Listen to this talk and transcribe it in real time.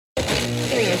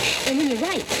And when you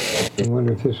write. I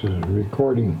wonder if this is a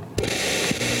recording.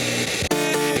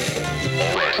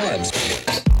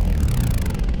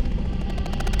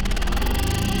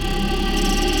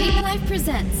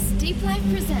 Deep Life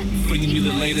presents. Bringing you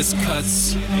the latest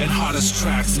cuts and hottest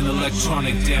tracks in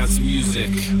electronic dance music.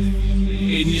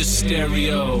 In your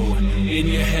stereo, in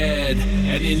your head,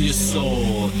 and in your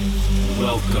soul.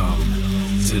 Welcome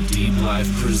to Deep Life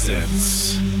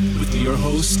Presents with your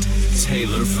host,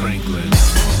 Taylor Franklin.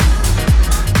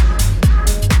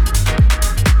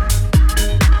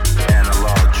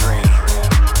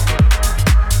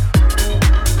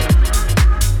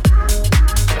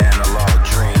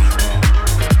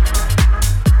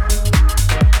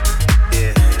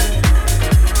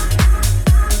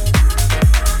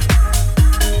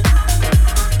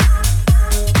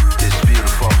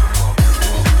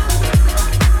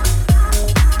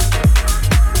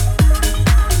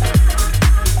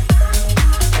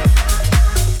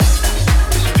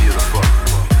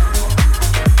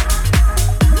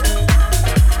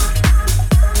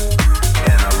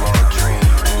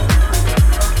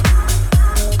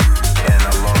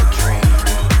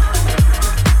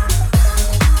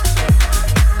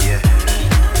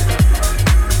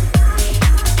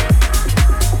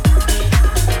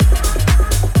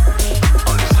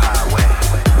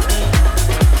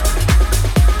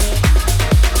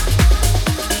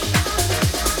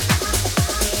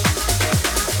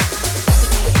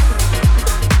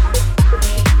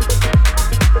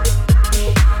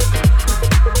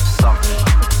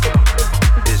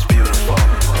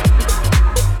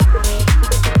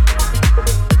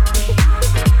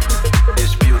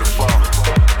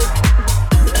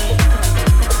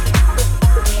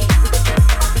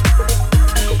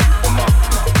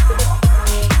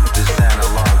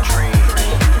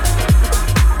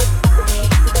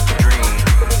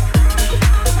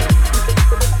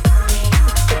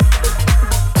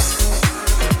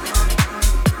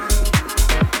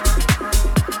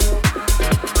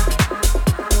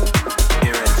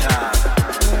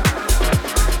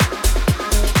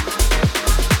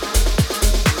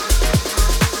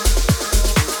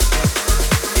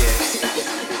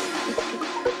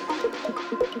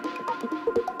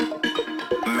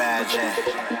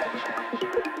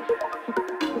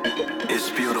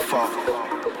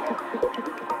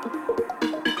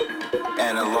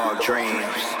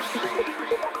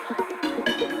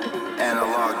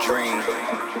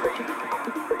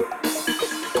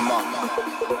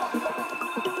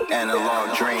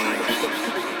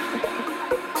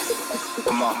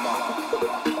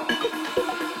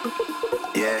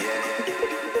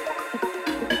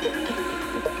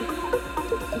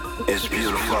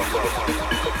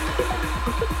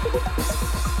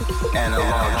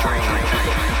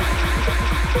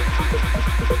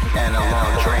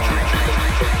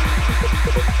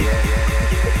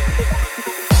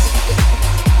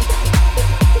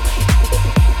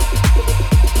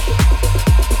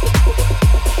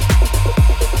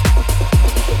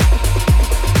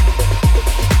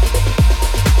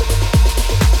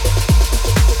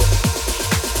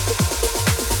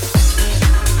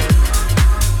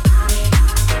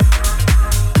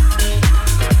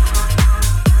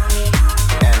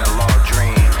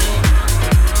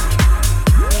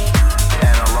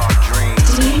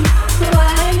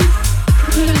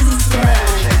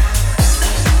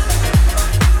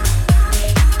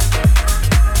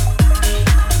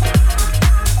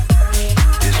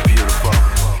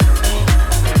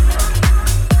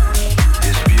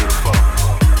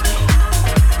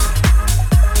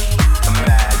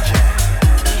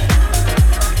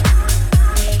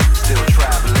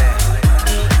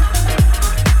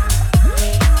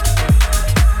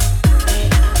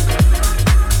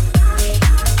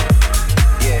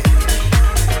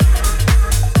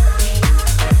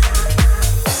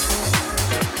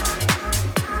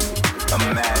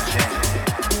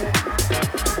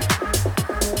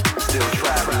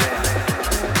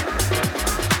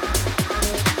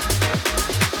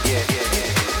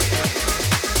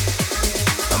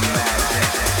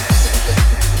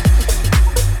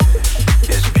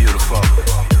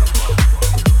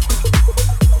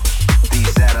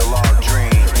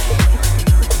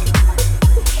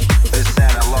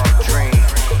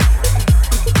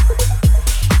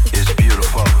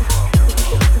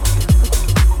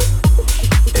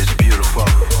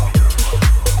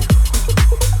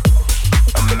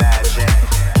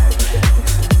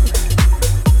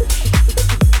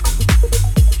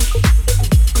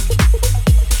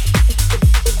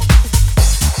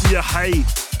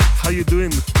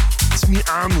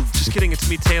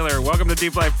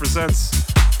 Deep Life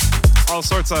presents all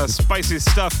sorts of spicy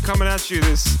stuff coming at you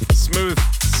this smooth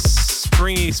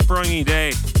springy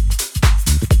day.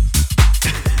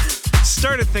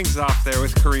 Started things off there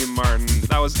with Kareem Martin.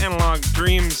 That was Analog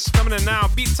Dreams. Coming in now,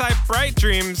 Beat Type Bright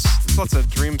Dreams. There's lots of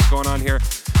dreams going on here.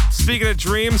 Speaking of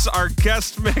dreams, our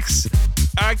guest mix,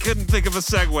 I couldn't think of a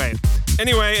segue.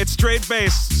 Anyway, it's straight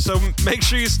bass, so make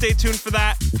sure you stay tuned for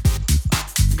that.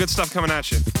 Good stuff coming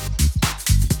at you.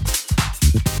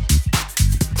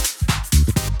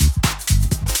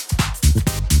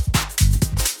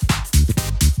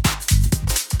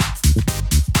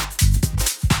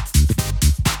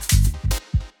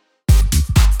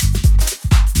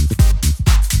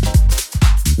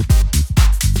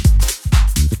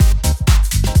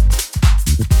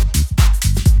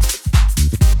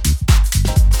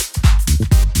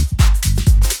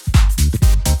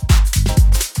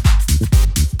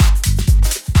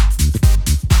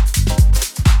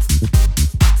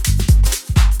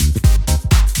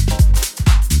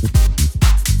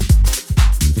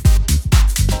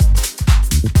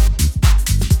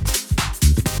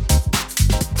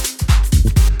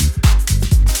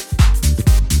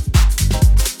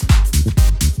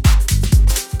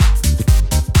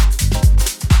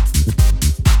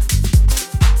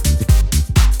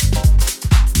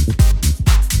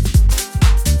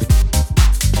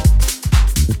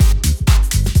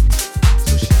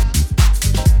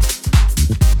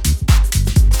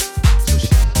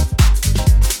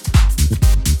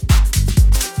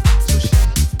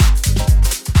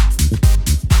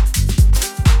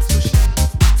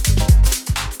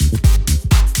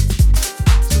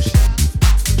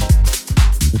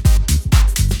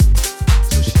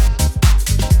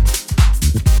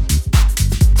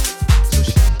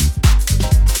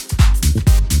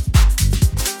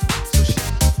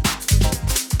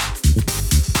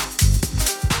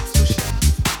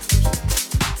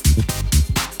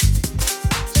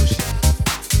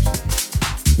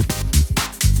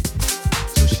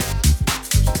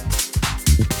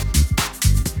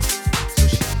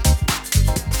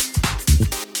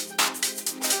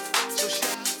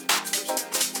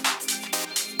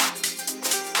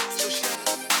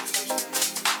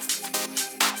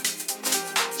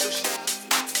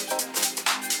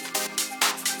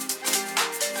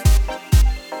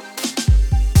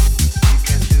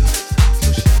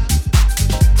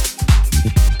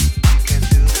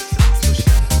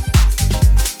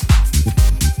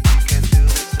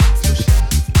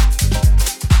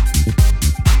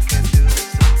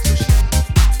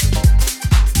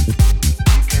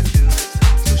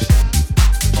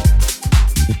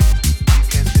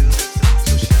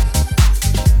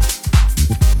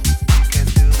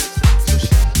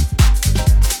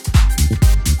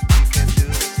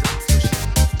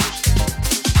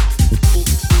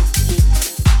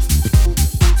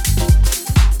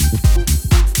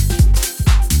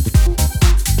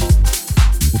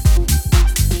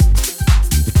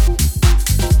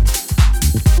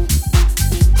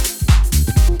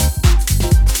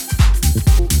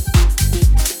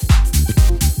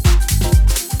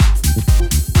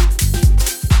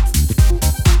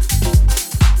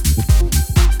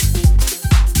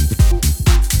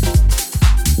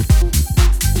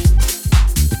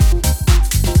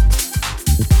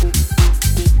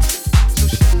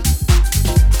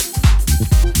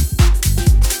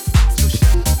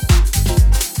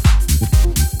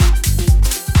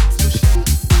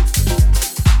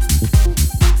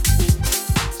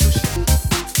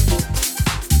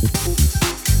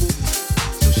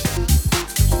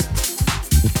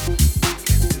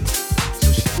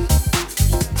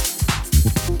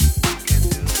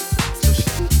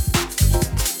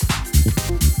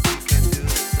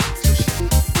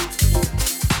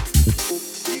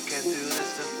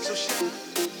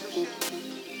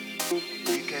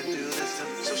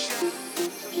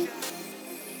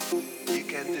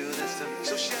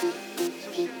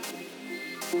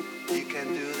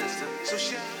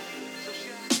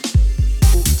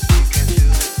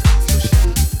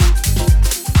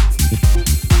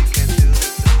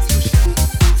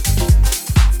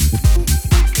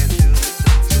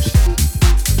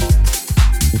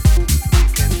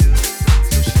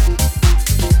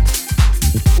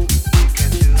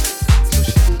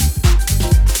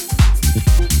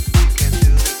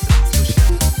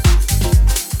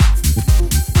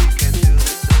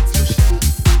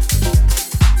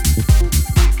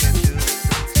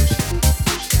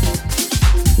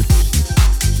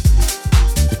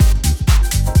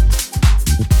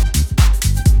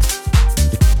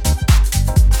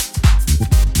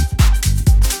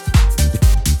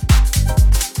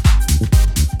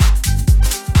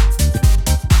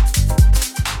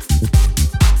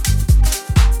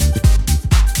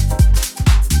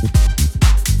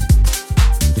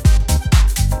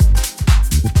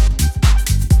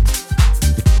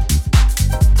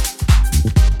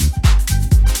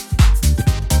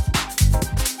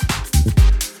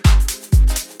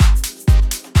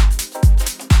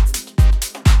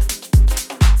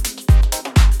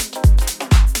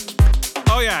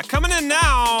 yeah, coming in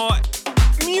now,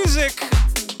 music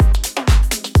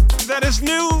that is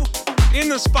new in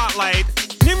the spotlight.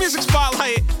 New music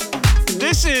spotlight.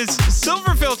 This is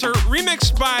Silver Filter,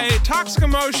 remixed by Toxic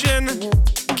Emotion.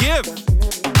 Give.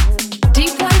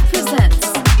 Deep Life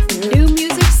presents New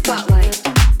Music Spotlight.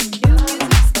 New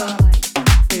Music Spotlight.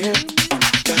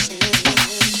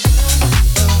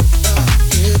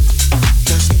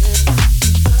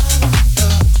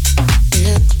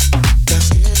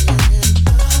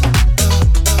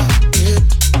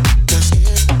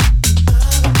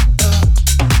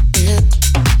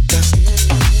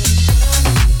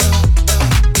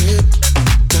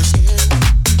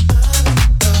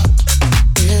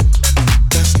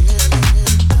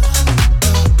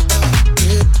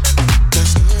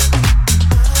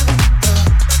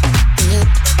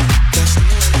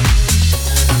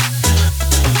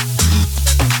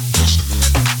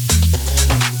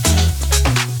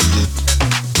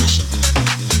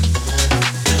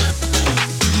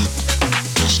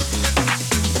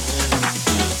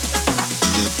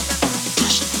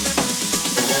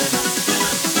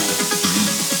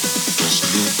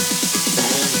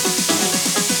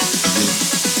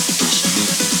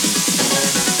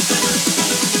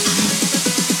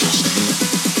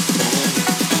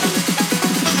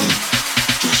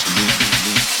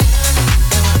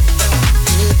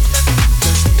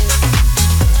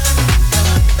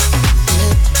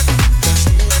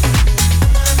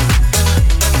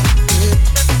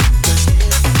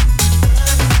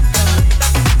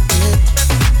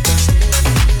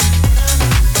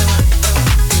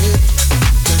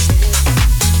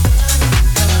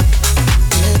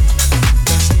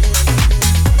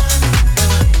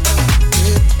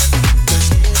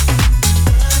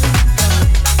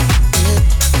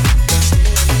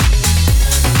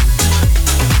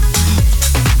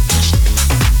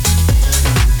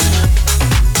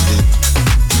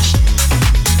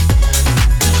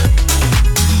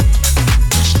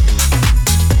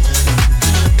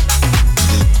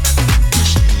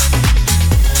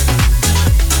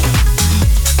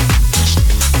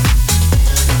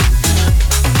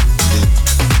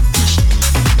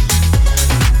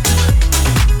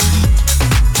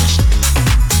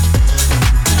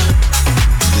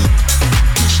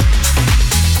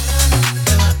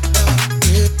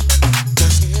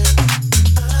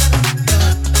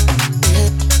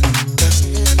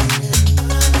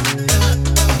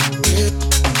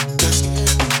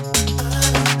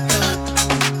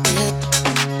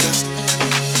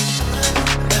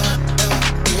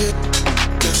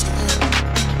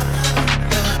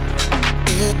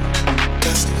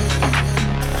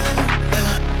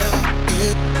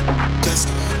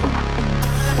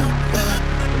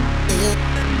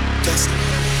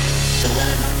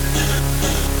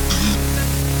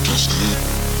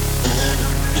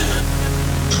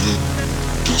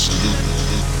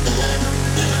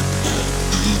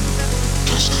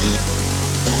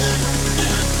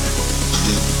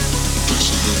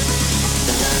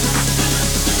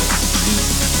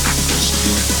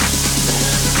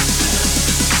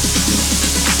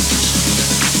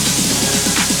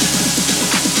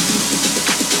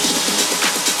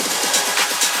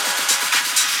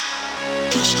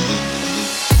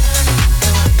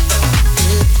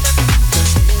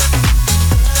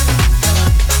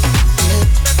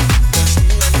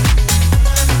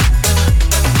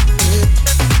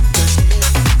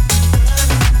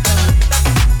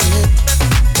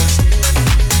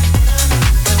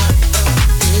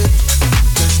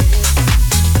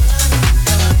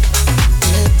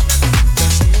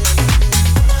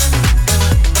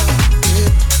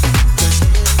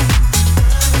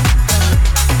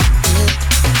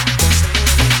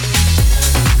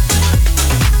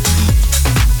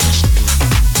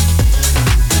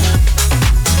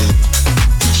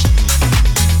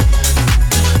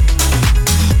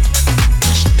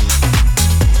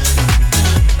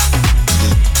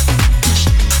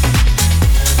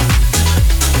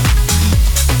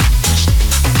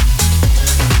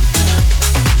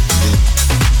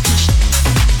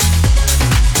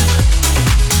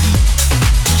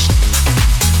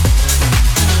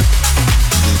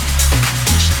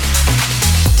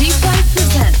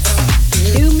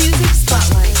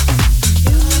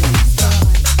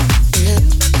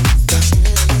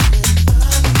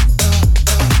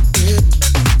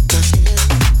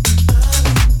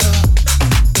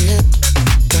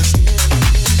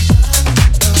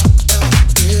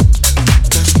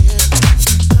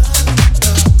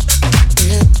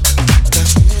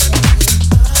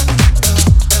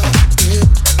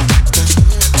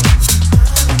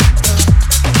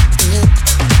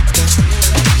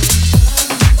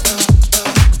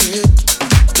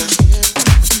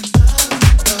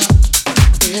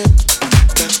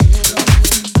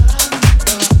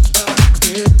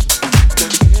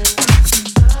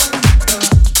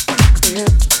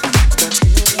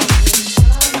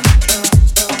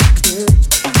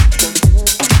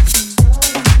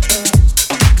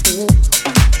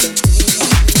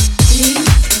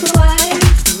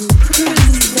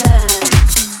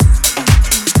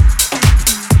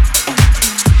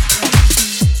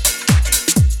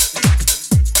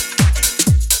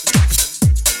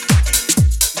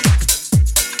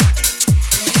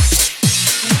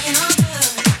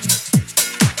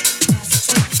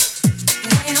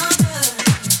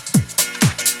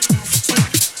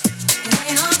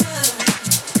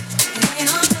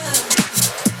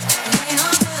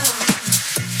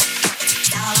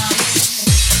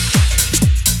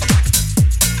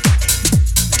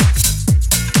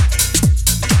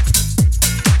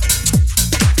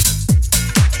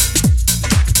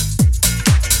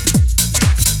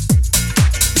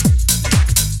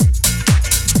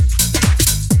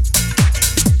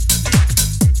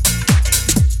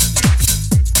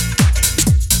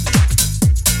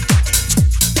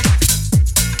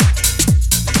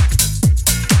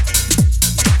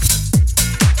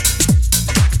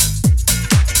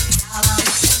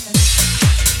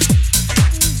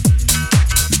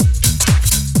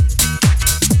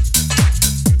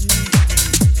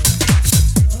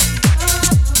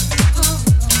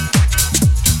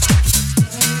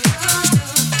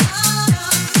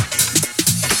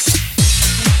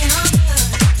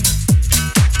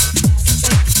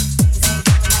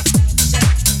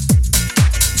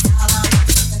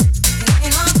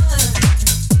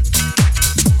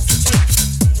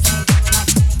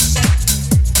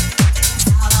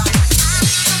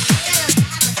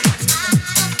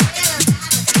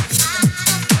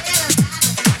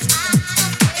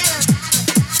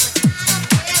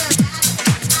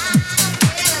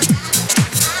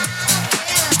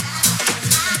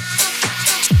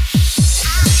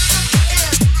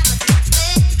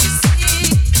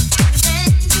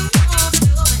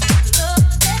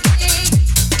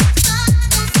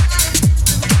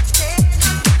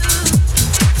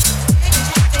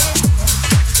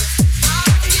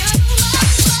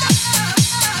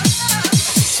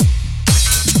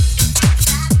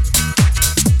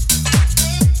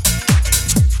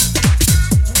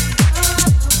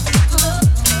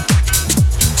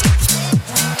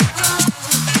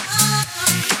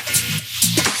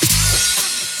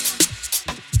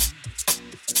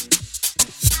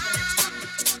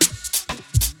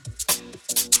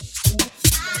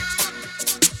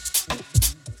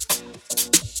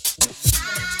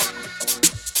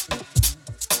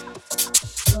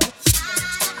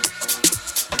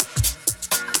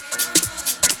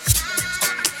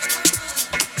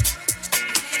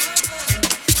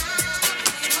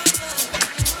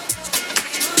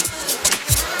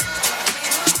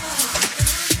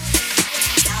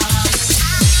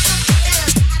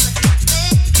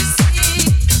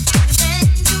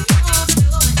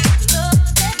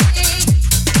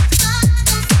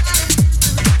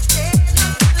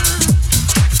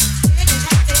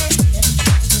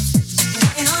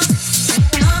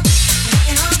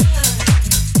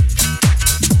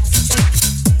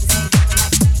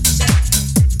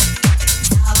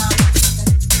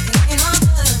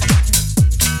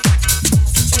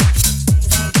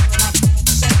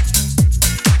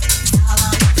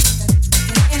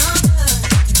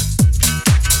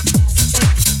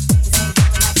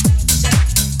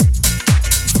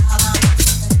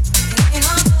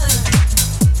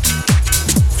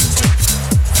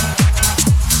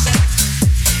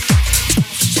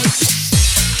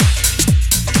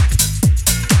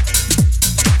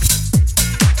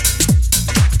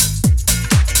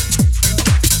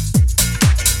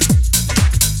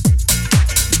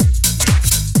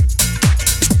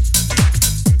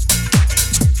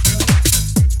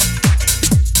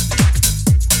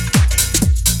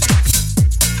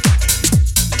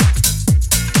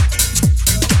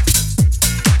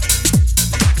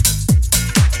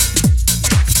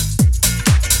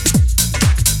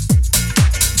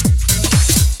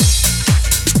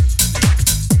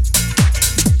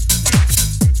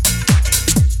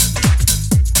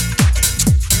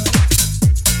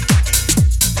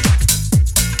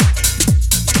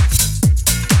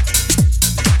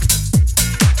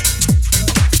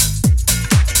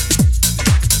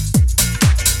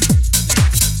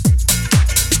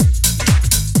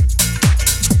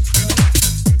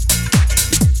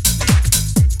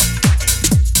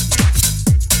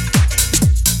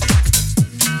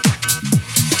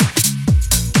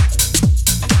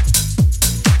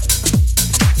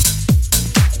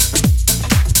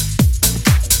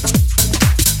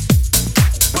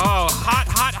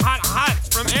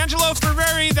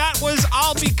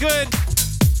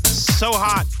 so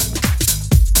hot.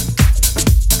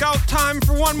 Got time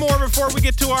for one more before we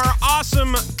get to our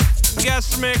awesome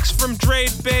guest mix from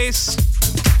Drade Bass.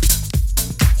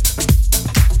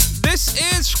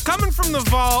 This is coming from the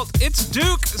vault. It's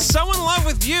Duke, So In Love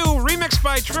With You, remixed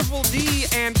by Triple D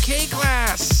and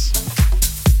K-Class.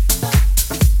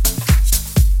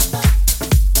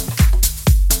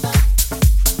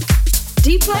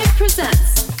 Deep Life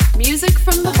presents Music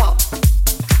from the Vault.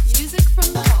 Music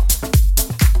from the Vault.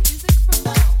 Music from the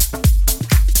Vault.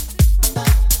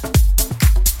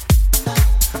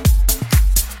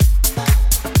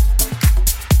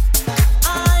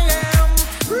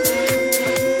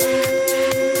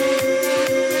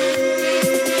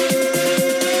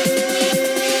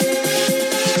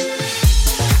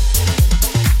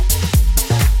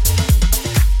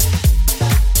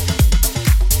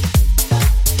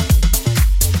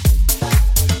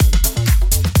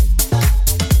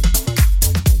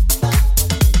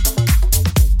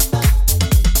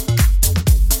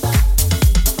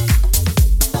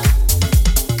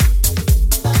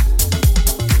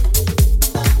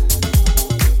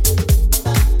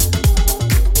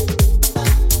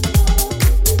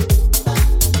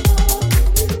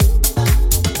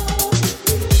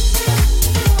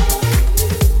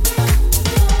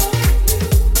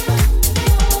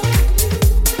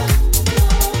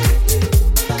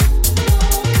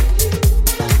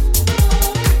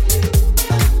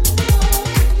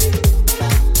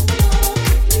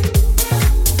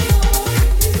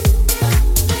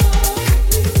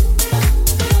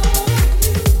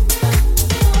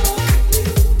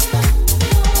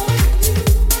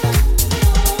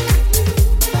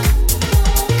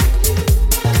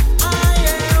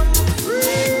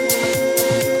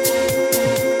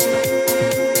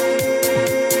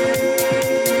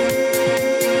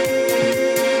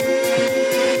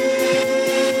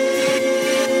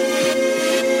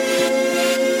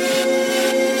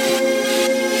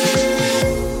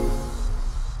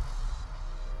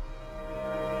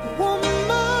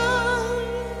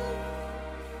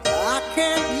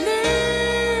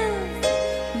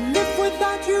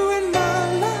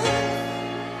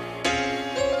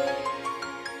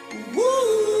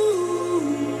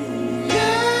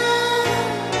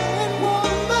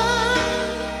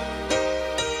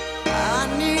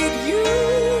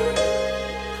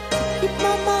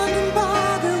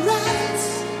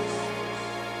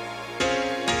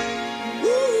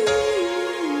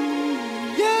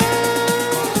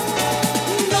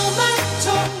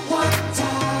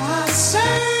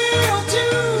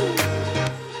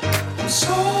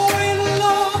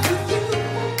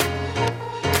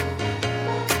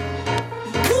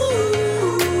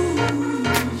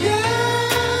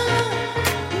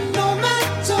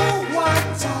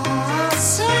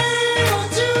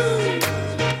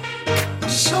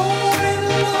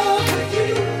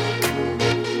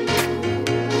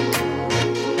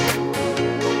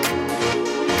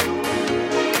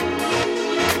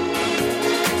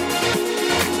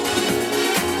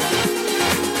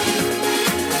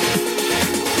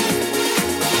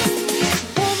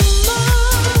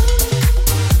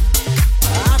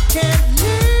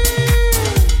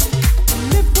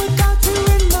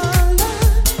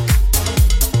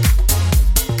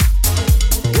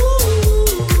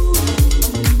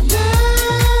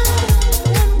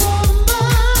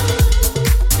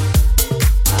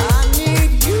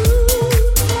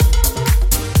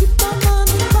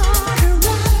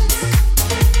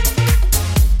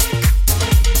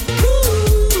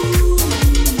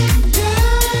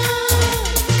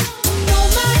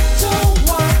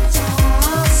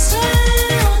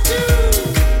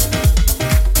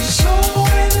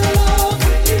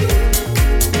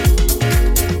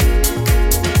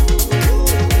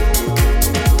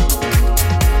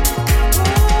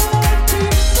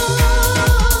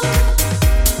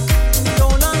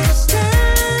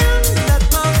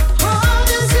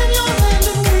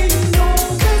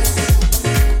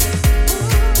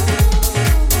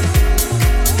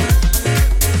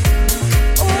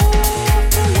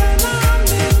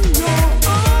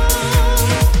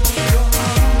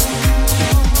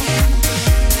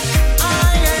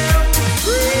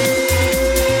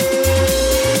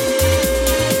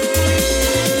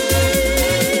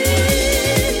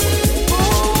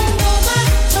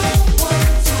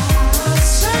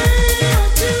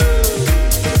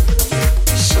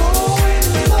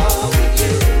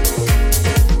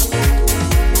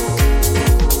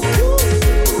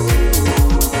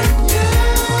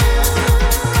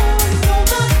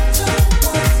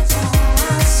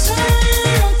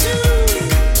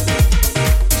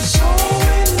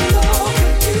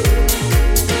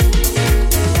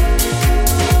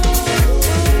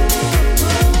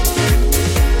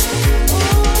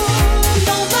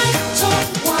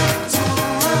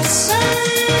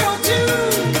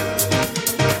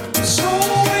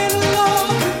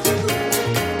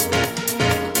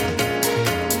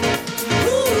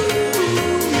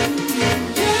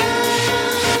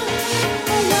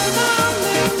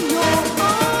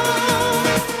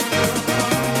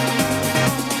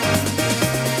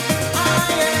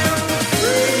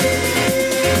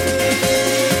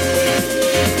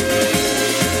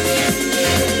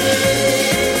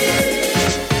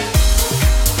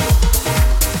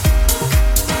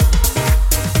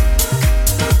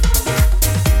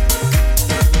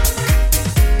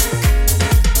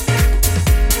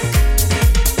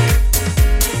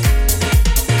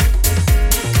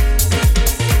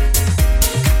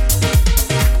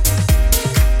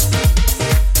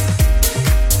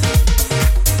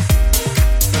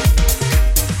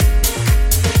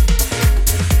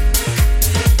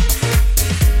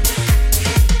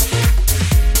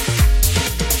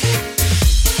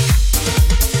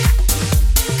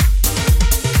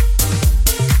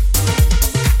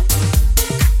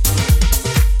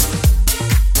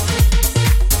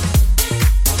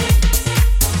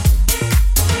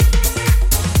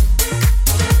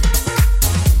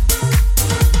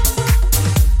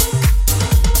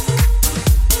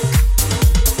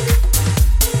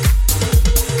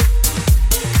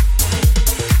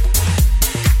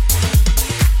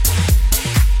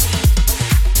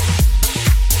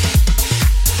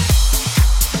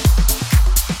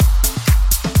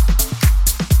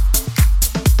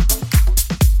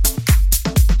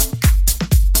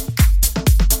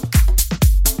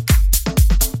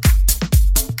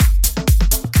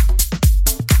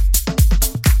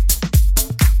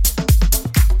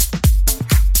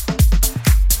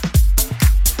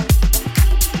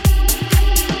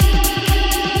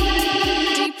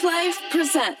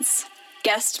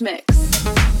 guest mix.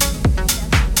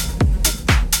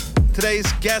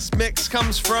 Today's guest mix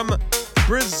comes from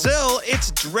Brazil.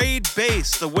 It's Drade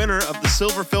Bass, the winner of the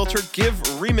Silver Filter Give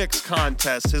Remix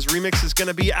Contest. His remix is going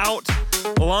to be out,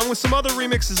 along with some other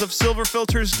remixes of Silver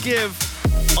Filter's Give,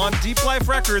 on Deep Life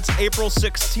Records April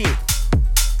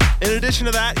 16th. In addition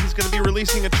to that, he's going to be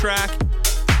releasing a track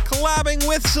collabing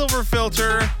with Silver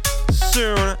Filter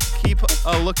soon. Keep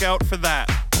a lookout for that.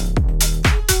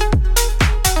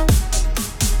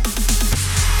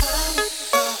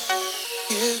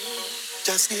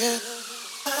 Just it.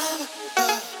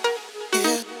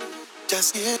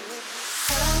 Just it.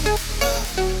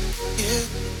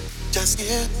 Just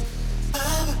it.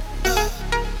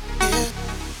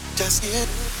 Just it.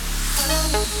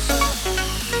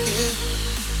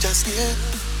 Just it.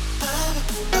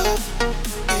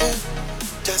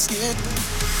 Just it.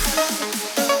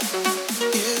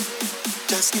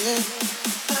 Just it.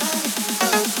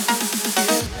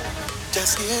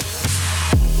 Just it.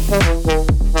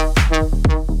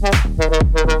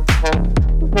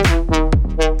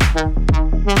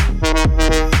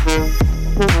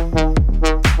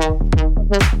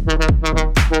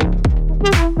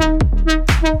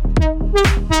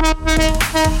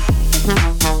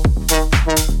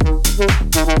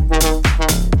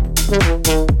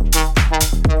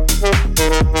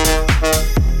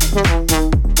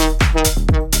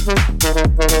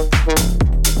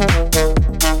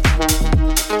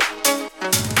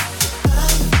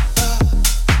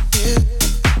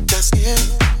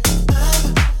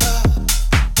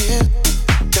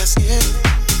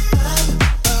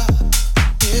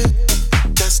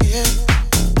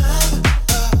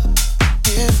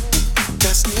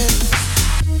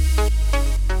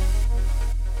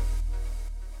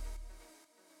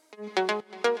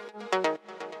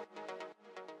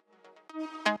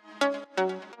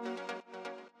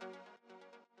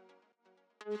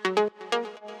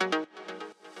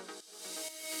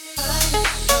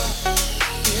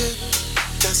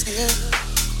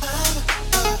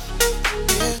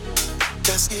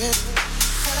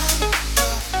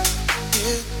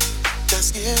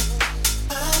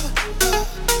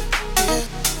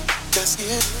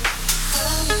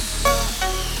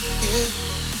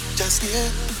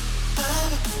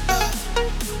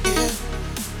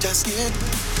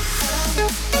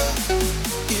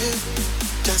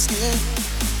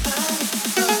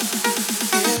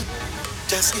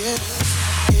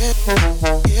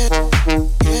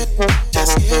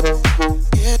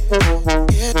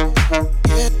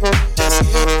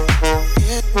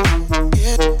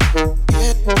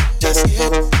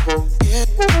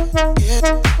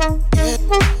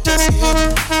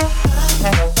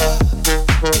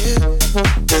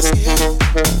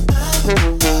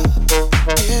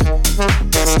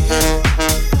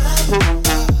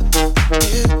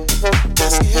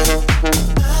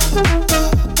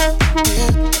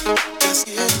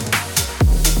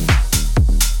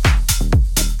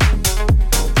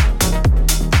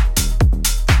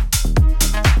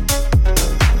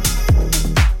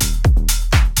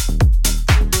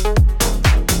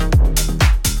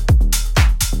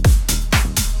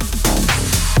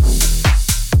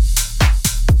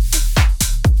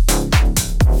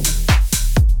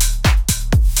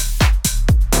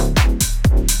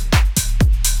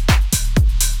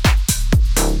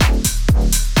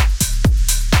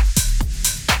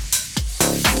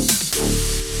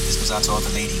 Out to all the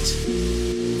ladies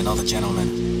and all the gentlemen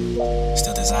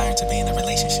still desiring to be in a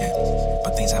relationship,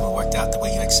 but things haven't worked out the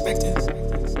way you expected.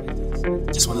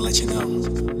 Just want to let you know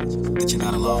that you're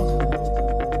not alone.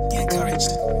 Be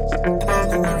encouraged and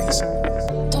have no worries.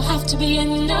 Don't have to be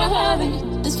in a hurry.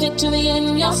 There's victory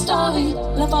in your story.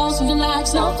 Love falls from your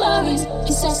life, no flurries.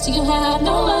 He says to you, have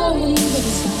no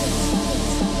worries.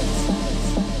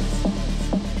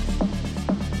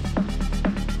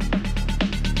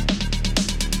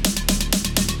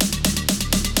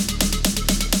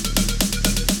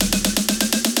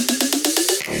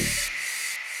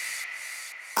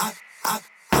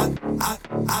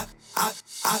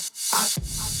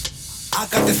 I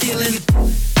got the feeling.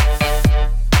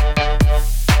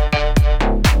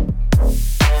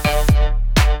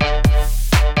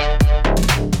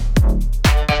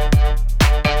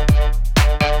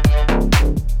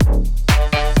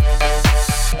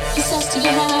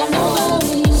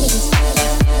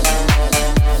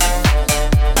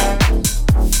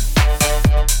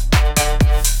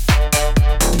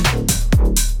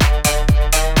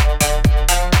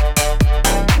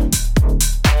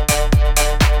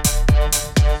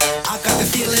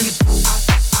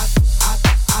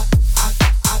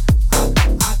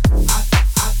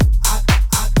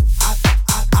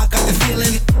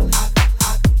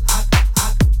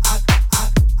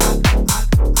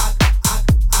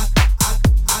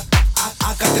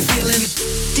 got the feeling.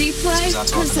 Dplay This goes out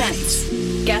to all the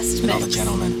presents Guest and all the Mix.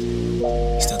 gentlemen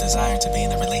still desiring to be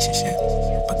in a relationship,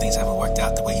 but things haven't worked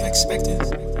out the way you expected.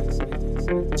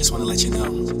 Just want to let you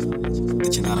know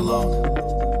that you're not alone.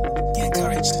 Be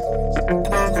encouraged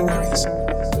and have no worries.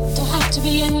 Don't have to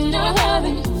be in a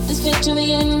hurry. There's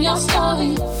victory in your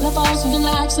story. Love falls when you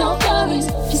like no flurries.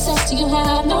 He says to you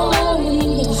have no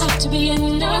worry. Don't have to be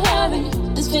in a hurry.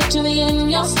 There's victory in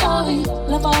your story.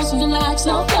 Love falls when you like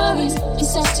no flurries. He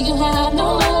says to you have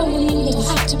no worry.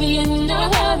 Don't have to be in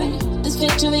a hurry. There's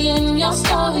victory in your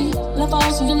story. Love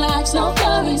falls when you like no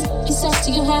flurries. He says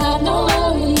to you have no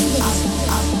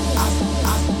worries.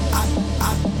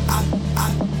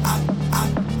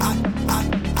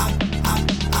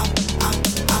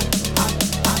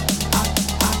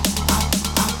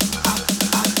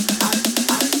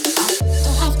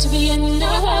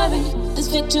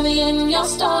 Victory in your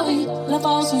story. Love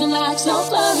falls when you like no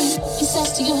flurry. He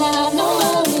says to you have no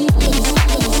worry.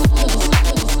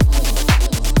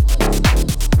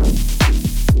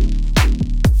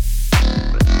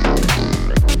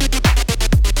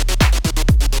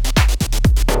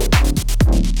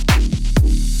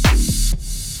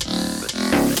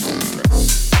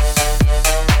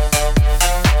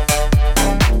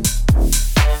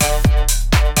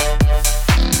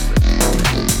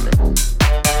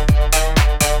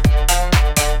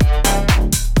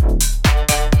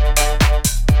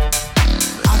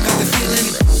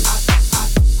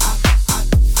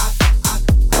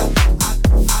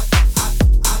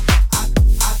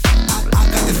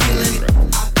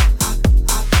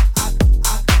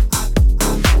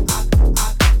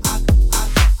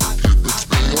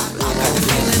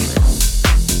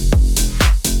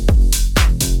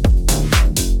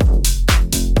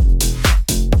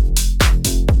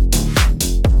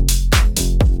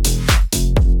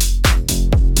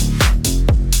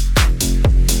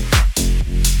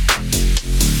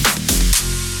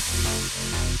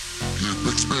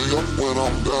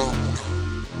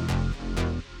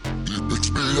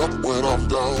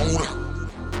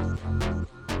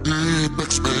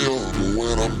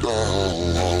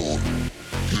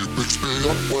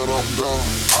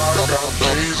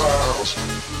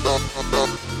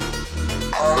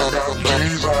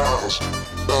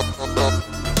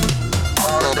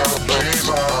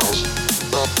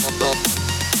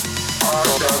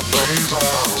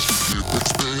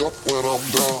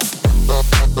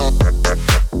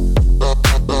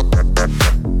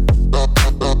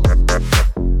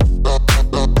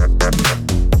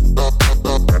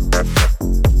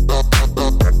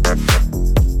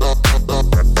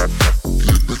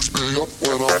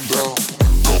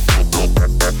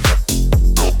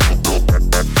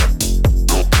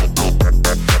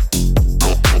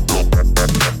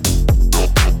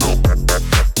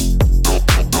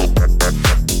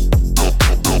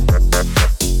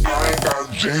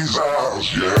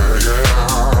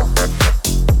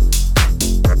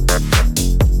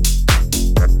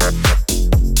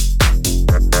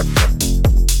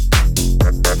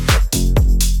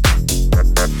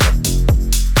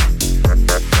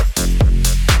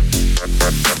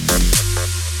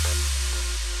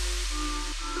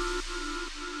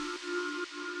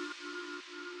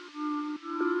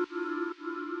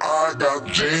 I got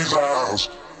Jesus.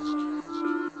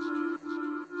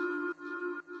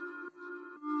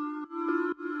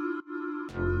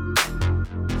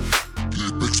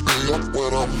 He picks me up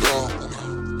when I'm down.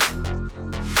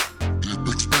 He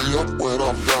picks me up when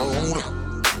I'm down.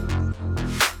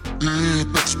 He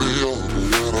picks me up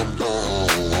when I'm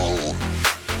down.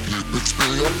 He picks me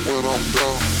up when I'm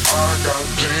down. I got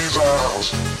Jesus.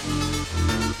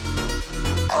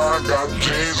 I got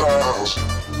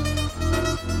Jesus.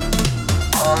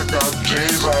 I got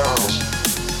Jesus.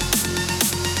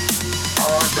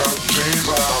 I got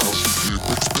Jesus. He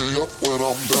picks me up when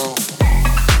I'm down.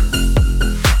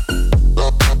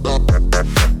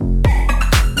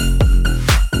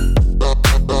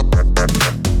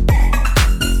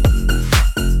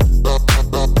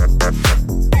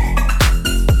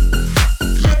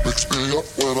 He picks me up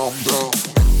when I'm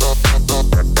down.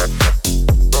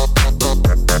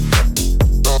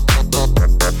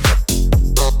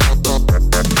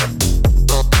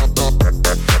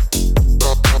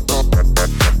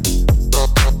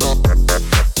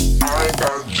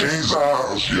 Jesus.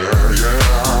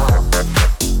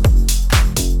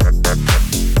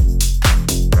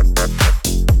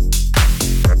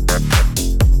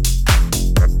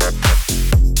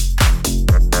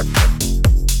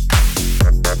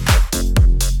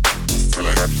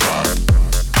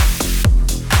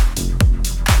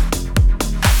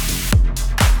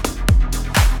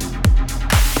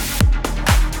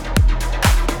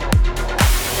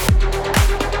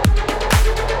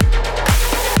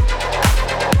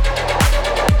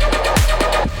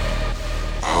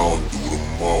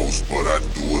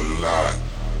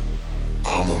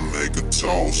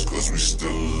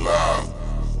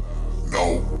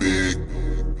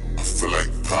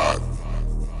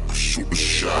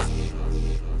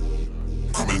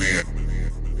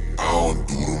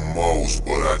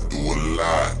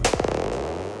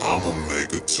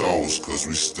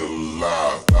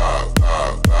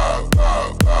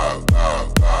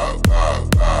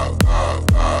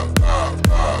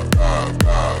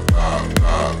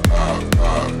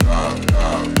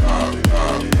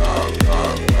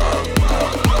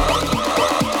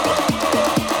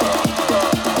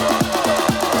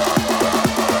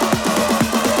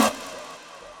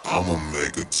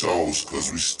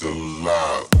 cause we still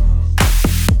alive.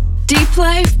 Deep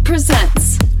Life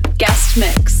presents Guest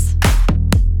Mix.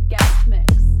 Guest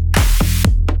Mix.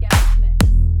 Guest Mix.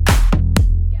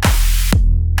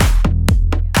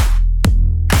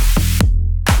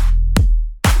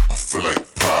 I feel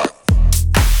like Pac.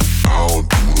 I don't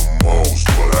do the most,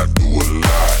 but I do a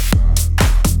lot.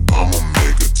 I'ma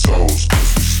make a toast, cause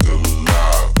we still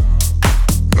alive.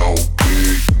 No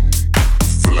big, I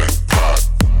feel like Pac.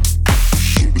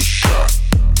 Shoot a shot.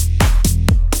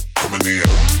 Coming in.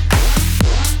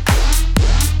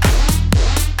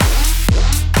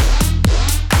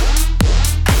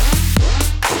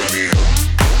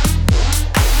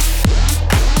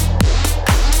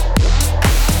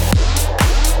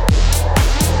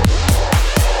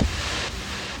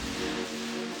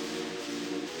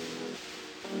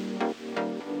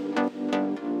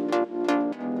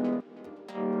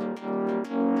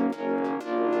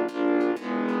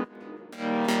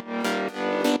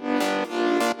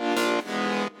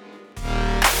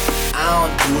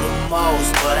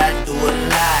 But I do a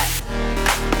lot.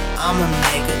 I'ma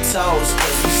make a toast,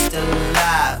 cause we still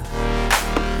alive.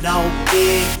 No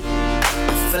big,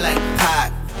 I feel like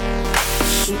Pac.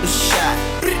 Shoot a shot.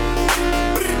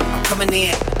 I'm coming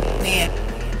in.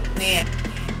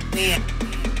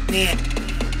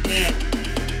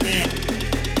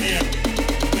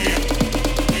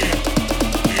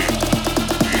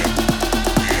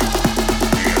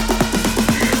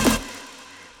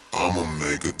 I'ma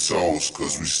make a toast,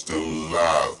 cause we still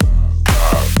alive.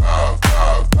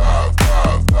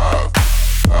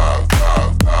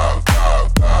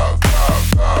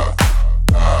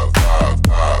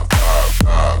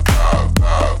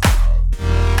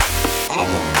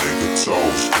 I'ma make a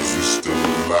toast, cause we still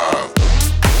alive.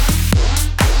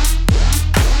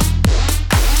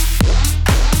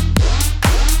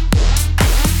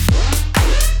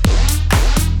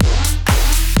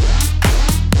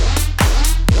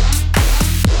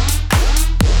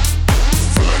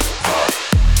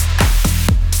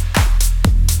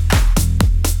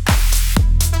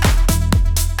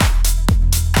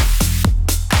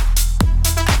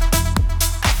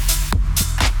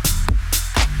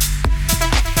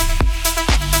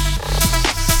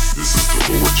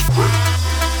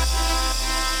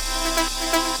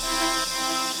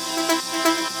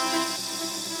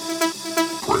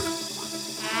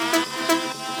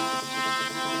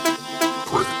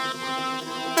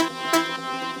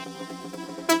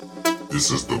 This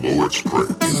is the Lord's Prayer.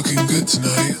 You're looking good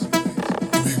tonight.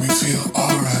 You make me feel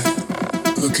alright.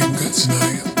 Looking good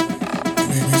tonight. You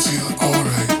make me feel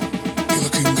alright. You're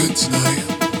looking good tonight.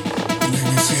 You make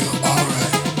me feel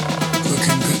alright.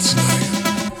 Looking good tonight.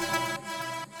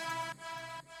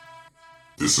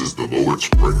 This is the Lord's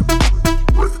Prayer.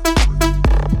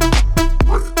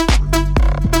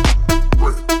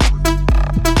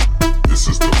 This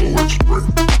is the Lord's Prayer.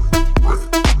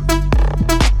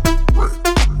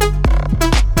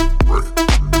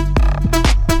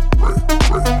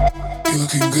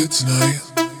 Looking good tonight.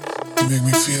 You make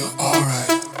me feel alright.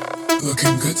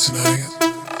 Looking good tonight.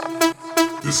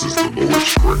 This is the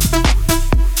Lord's Prayer.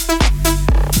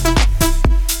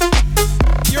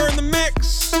 You're in the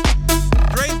mix.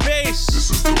 Great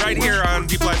bass. Right here on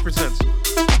Deep Life Presents.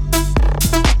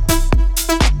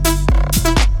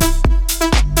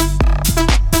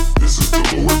 This is the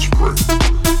Lord's Prayer.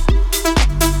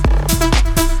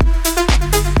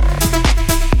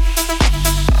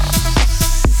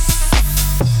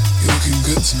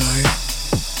 Tonight,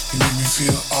 you make me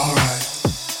feel alright.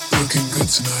 Looking good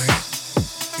tonight.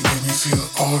 You make me feel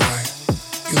alright.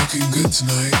 You're looking good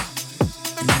tonight.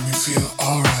 You make me feel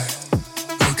alright.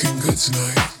 Looking good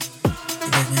tonight. You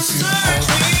make me feel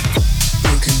alright.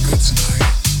 Looking good tonight.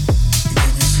 You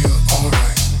make me feel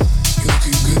alright. You're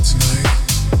looking good tonight.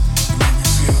 You make me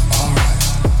feel alright.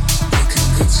 Looking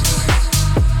good tonight. You make me feel alright. Looking good tonight.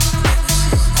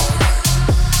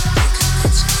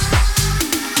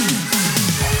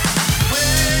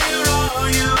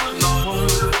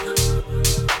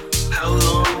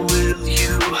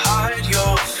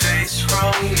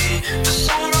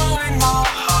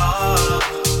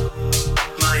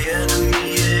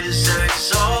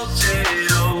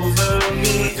 Exalted over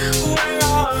me. Where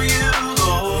are you,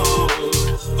 Lord?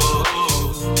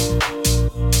 Oh.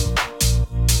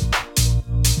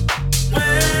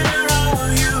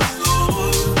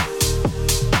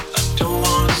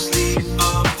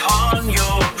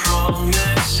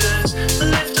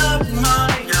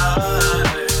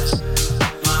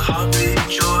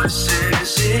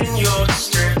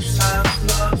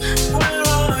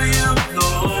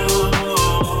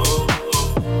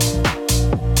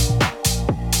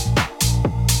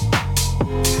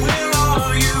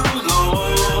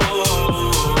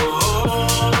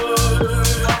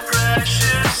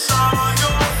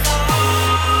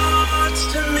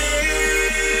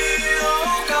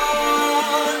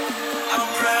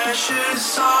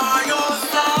 precious are your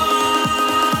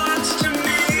thoughts to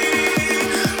me,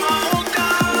 oh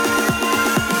God.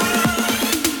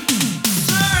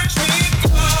 Search me,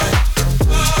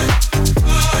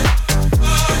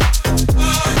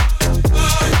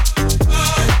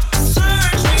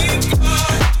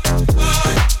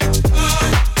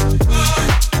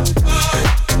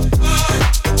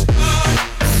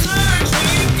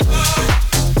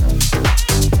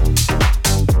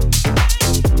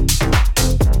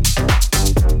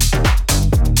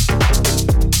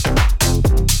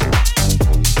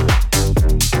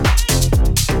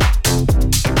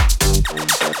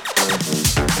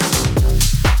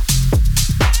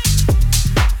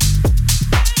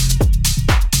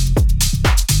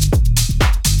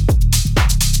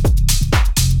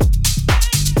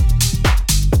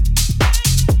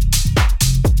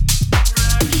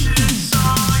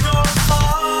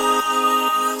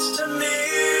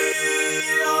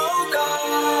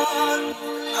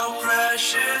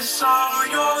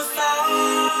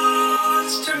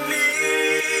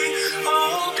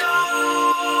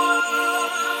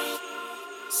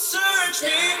 search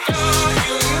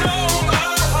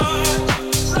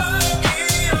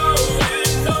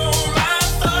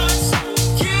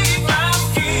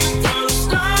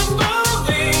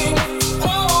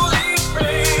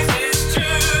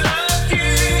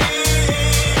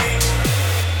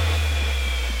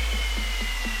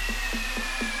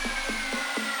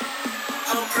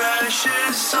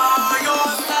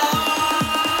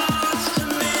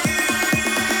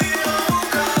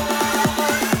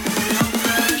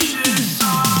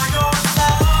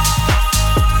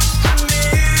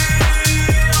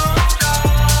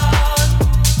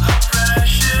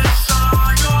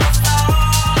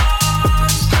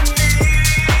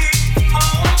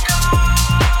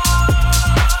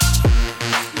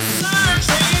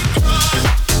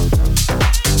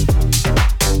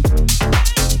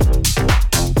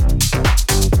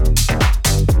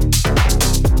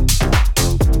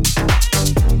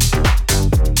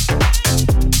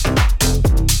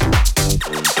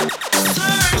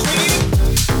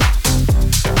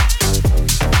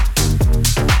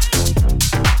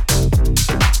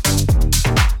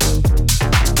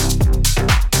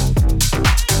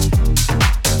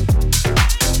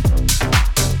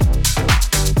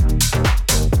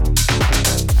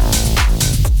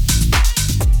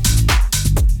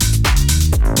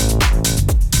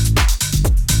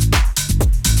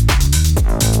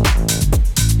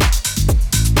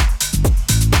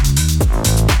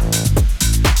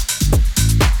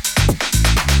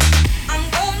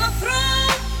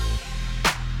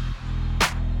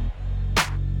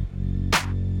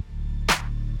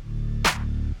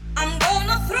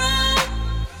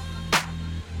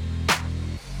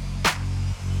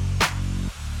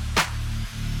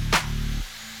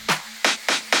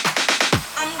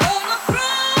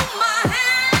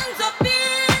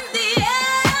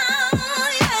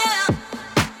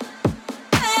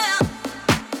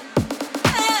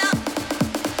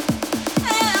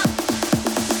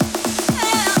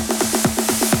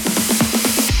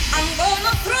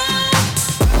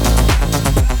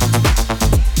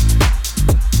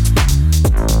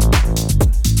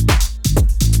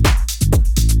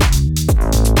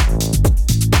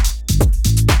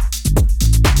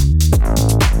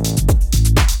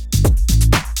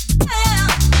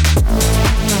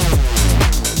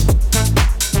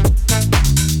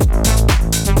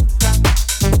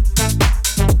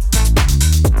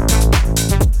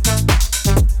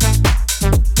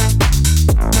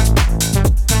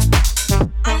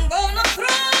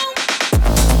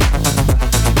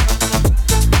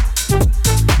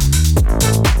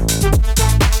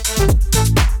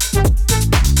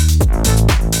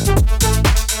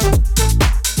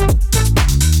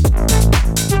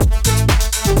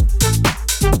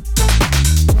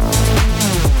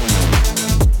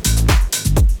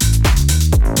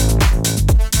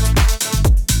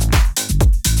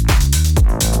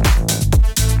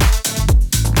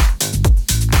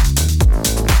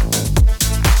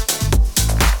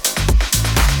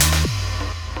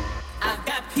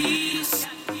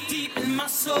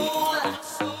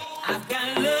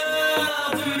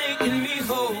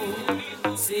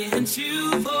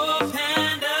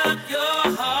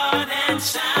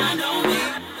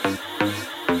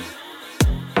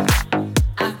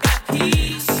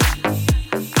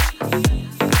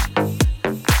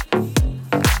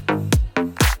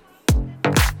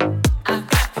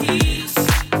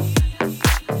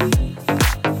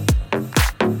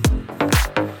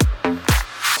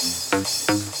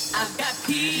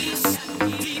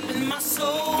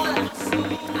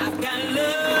I've got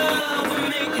love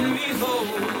making me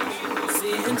whole.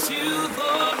 Since you've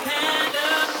opened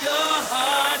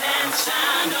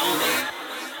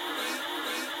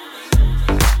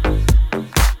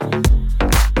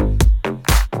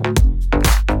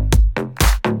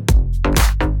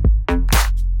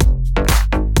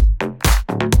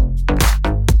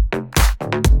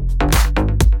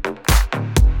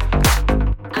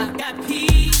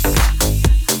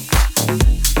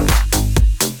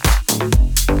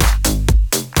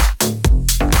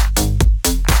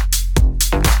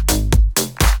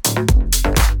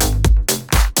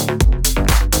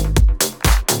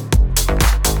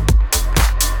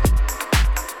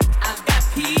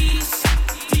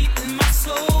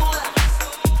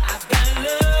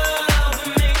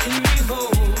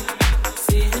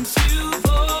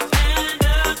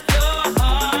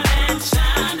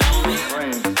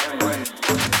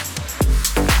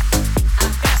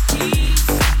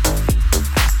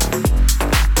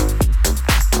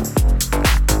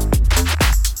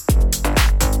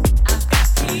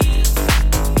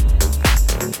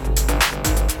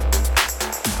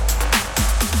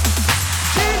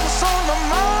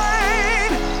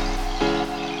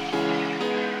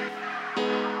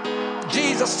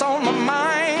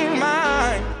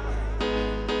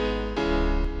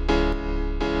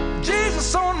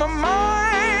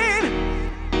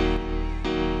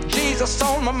Jesus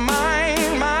on my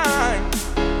mind, mind.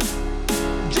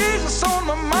 Jesus on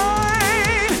my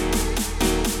mind.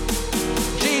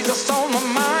 Jesus on my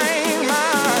mind,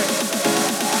 mind.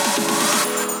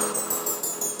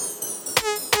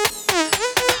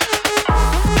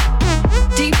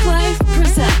 Deep Life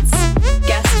presents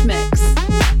Guest Mix.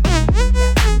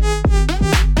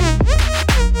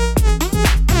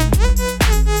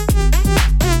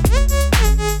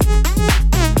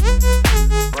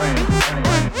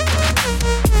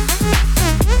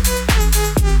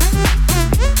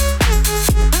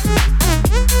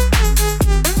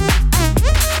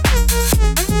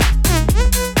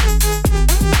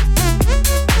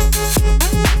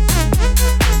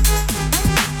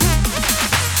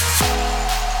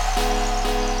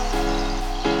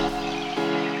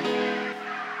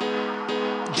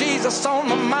 Jesus on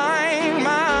my mind,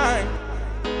 mind.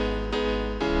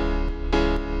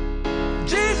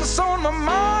 Jesus on my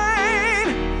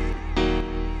mind.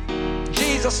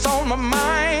 Jesus on my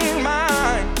mind,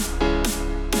 mind.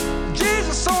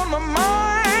 Jesus on my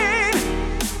mind.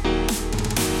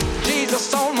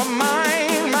 Jesus on my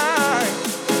mind, mind.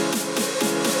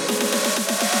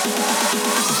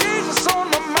 Jesus on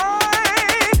my mind.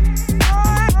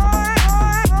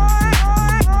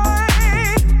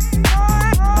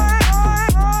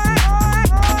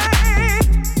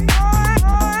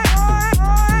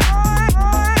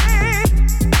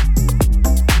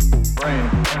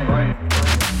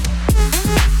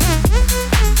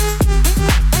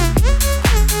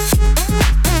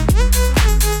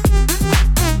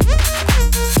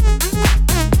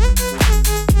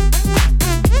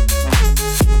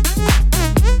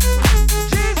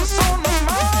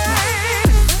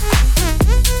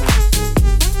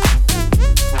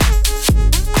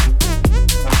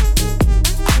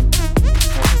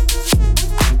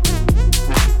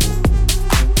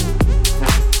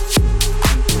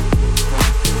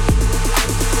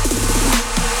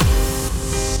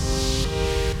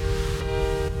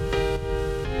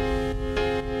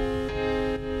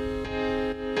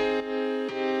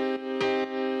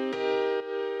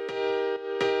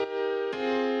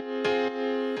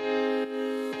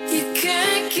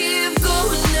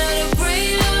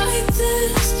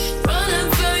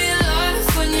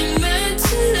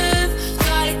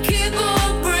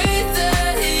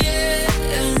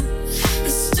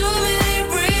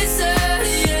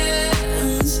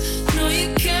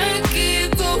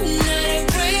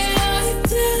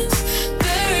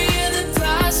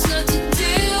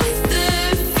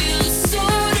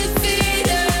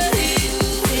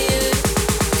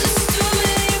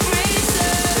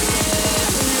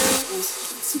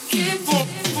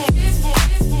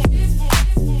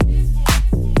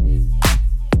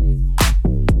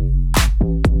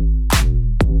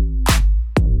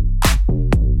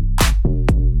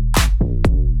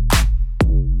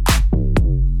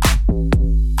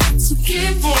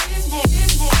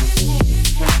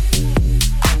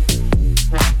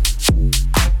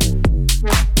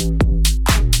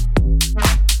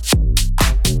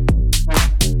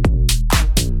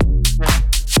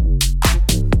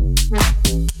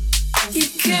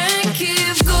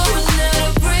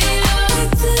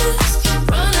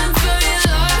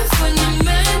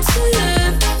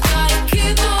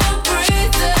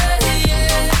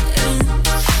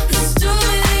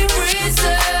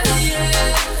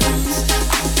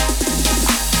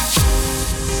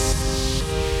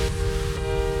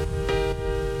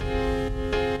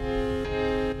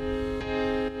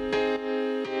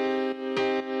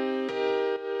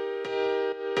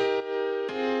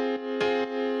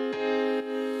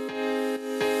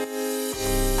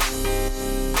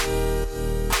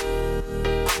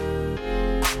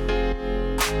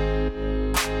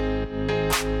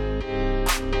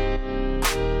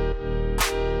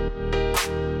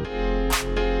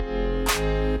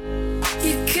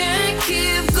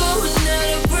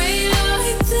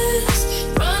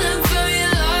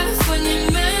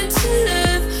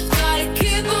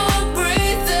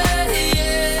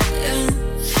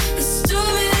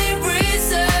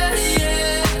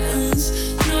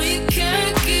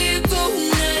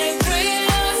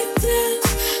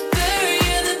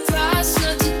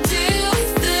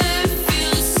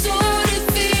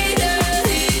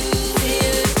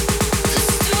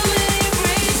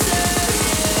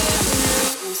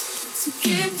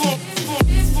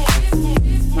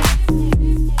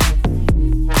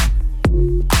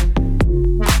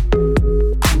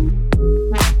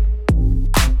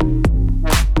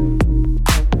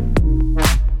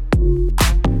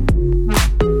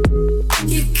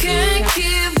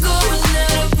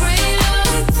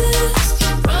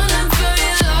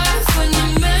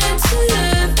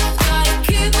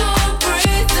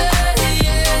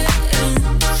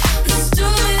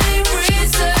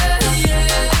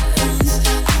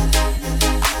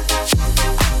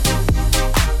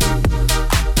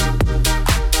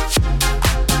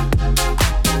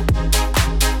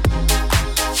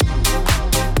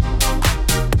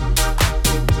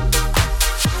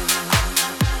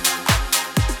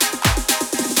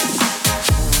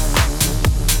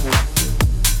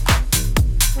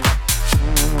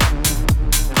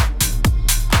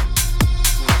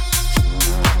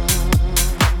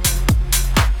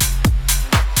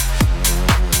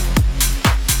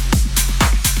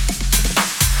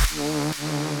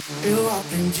 Eu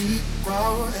aprendi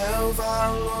qual é o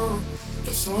valor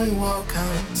do sonho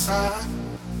alcançar.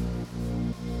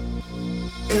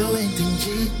 Eu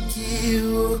entendi que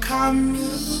o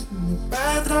caminho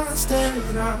pedras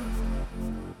terá.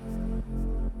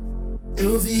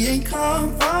 Eu vi em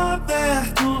campo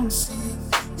aberto se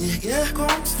erguer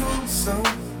construção.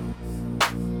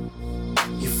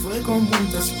 E foi com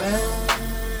muitas pedras,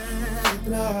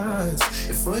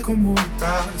 e foi com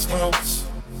muitas mãos.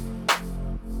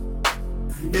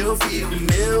 Eu vi o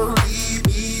meu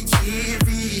limite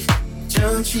vir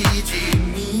diante de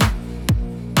mim.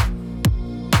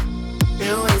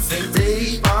 Eu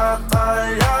enfrentei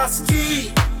batalhas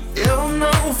que eu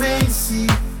não venci.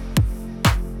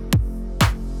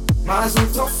 Mas o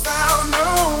troféu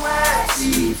não é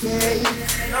de quem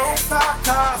não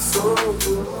fracassou.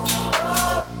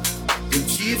 Eu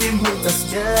tive muitas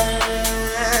quedas,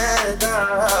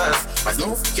 mas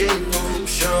não fiquei no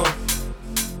chão.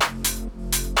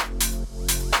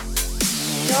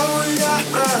 E ao olhar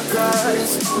pra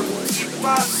trás, tudo que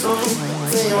passou,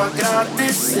 venho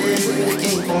agradecer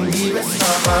quem comigo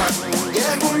estava.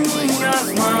 Ergo minhas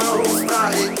mãos pra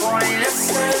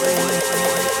reconhecer.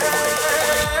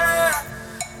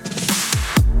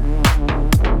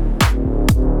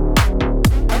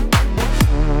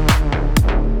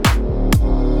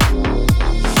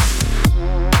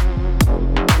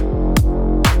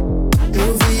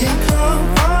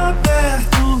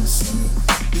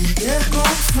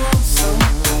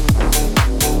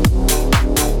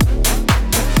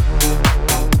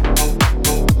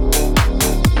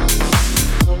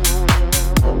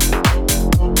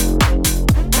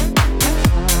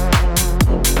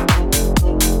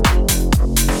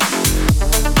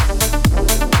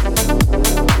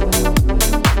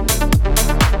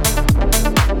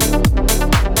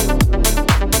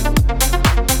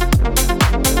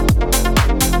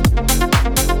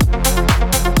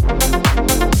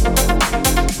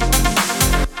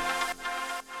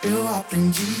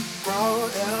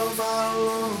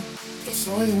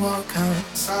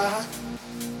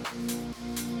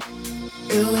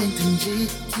 Eu entendi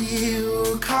que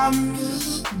o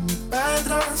caminho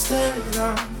pedras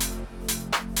terá.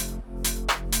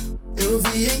 Eu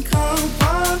vi em campo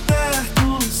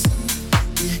aberto se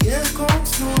erguer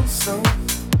construção.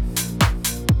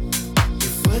 E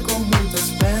foi com muitas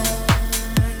pedras,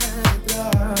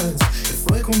 e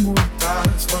foi com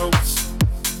muitas mãos.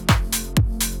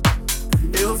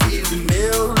 Eu vi o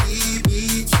meu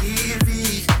limite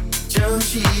vir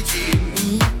diante de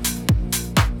mim.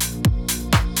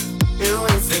 Eu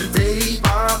enfrentei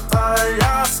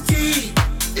batalhas que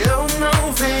eu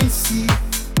não venci.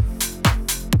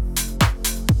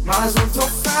 Mas o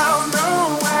troféu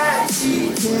não é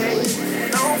de quem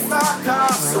não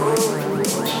fracassou.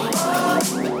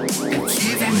 Eu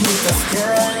tive muitas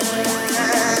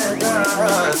quedas,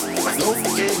 mas não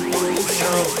fiquei no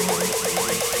chão.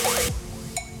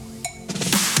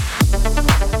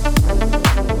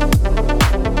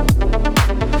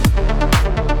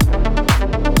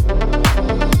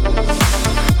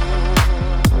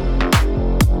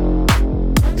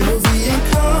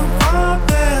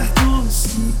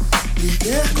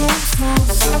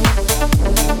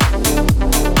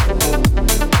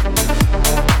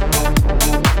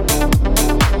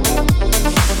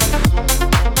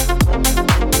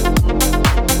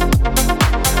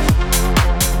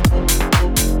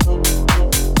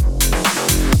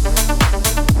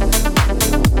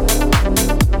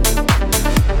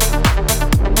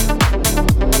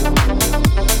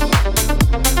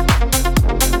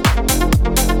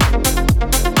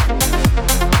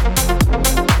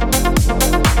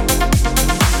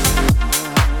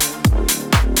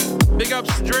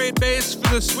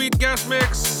 The sweet guest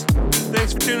mix.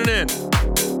 Thanks for tuning in.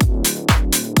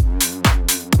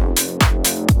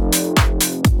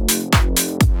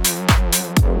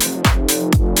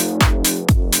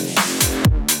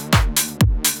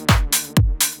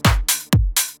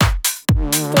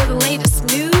 For the latest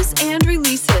news and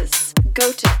releases,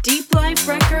 go to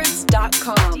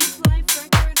deepliferecords.com.